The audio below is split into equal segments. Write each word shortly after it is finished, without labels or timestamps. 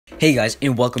Hey guys,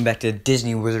 and welcome back to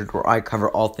Disney Wizard, where I cover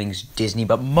all things Disney,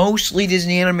 but mostly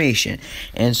Disney animation.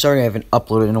 And sorry I haven't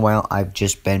uploaded in a while, I've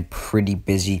just been pretty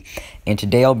busy. And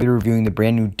today I'll be reviewing the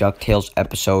brand new Ducktales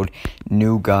episode,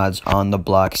 New Gods on the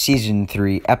Block, Season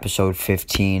 3, Episode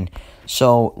 15.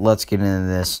 So, let's get into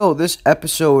this. So, this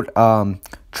episode,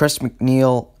 Tress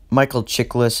MacNeille, Michael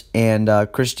Chiklis, and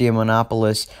Christia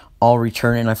Monopoulos all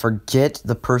return, and I forget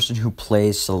the person who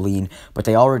plays Celine, but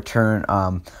they all return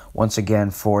once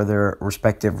again for their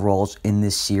respective roles in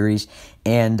this series.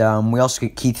 And we also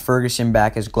get Keith Ferguson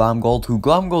back as Glomgold, who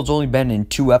Glomgold's only been in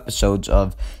 2 episodes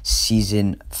of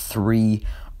Season 3.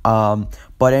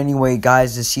 But anyway,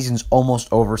 guys, this season's almost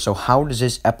over, so how does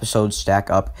this episode stack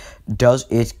up? Does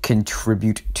it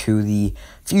contribute to the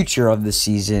future of the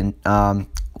season?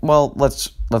 Well,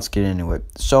 let's get into it.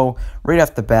 So, right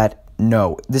off the bat,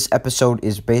 no, this episode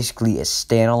is basically a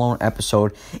standalone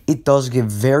episode. It does give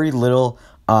very little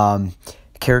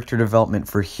character development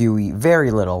for Huey,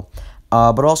 very little.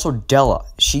 But also Della,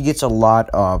 she gets a lot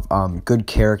of good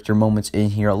character moments in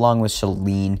here, along with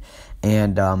Celine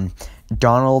and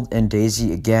Donald and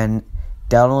Daisy. Again,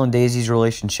 Donald and Daisy's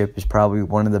relationship is probably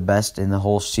one of the best in the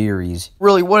whole series.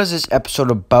 Really, what is this episode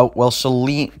about? Well,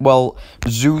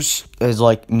 Zeus is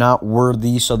not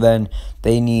worthy, so then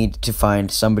they need to find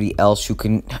somebody else who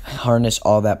can harness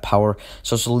all that power.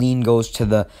 So Celine goes to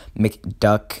the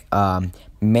McDuck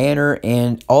Manor,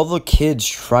 and all the kids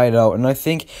try it out. And I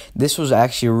think this was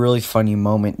actually a really funny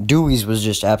moment. Dewey's was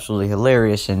just absolutely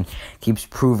hilarious and keeps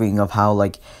proving of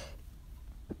how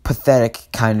pathetic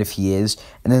kind of he is.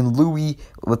 And then Louie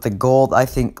with the gold, I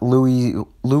think Louie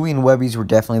and Webby's were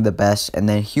definitely the best, and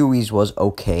then Huey's was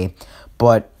okay.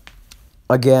 But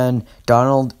again,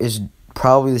 Donald is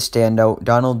probably the standout.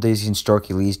 Donald, Daisy, and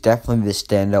Storky Lee's definitely the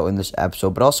standout in this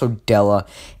episode, but also Della.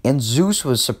 And Zeus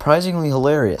was surprisingly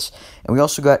hilarious. And we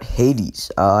also got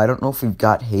Hades. I don't know if we've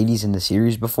got Hades in the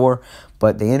series before,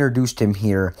 but they introduced him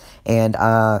here. And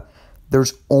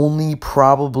there's only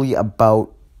probably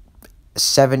about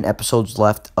 7 episodes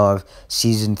left of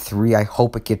Season 3. I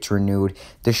hope it gets renewed.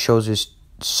 This show's just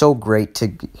so great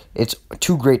it's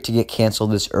too great to get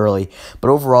canceled this early. But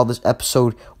overall, this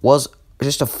episode was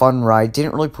just a fun ride.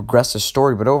 Didn't really progress the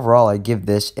story, but overall, I give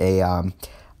this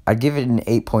I'd give it an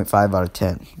 8.5 out of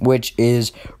 10, which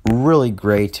is really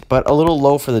great, but a little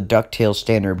low for the DuckTales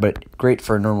standard, but great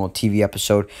for a normal TV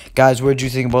episode. Guys, what did you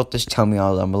think about this? Tell me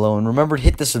all down below, and remember to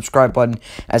hit the subscribe button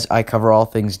as I cover all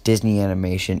things Disney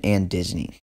animation and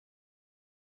Disney.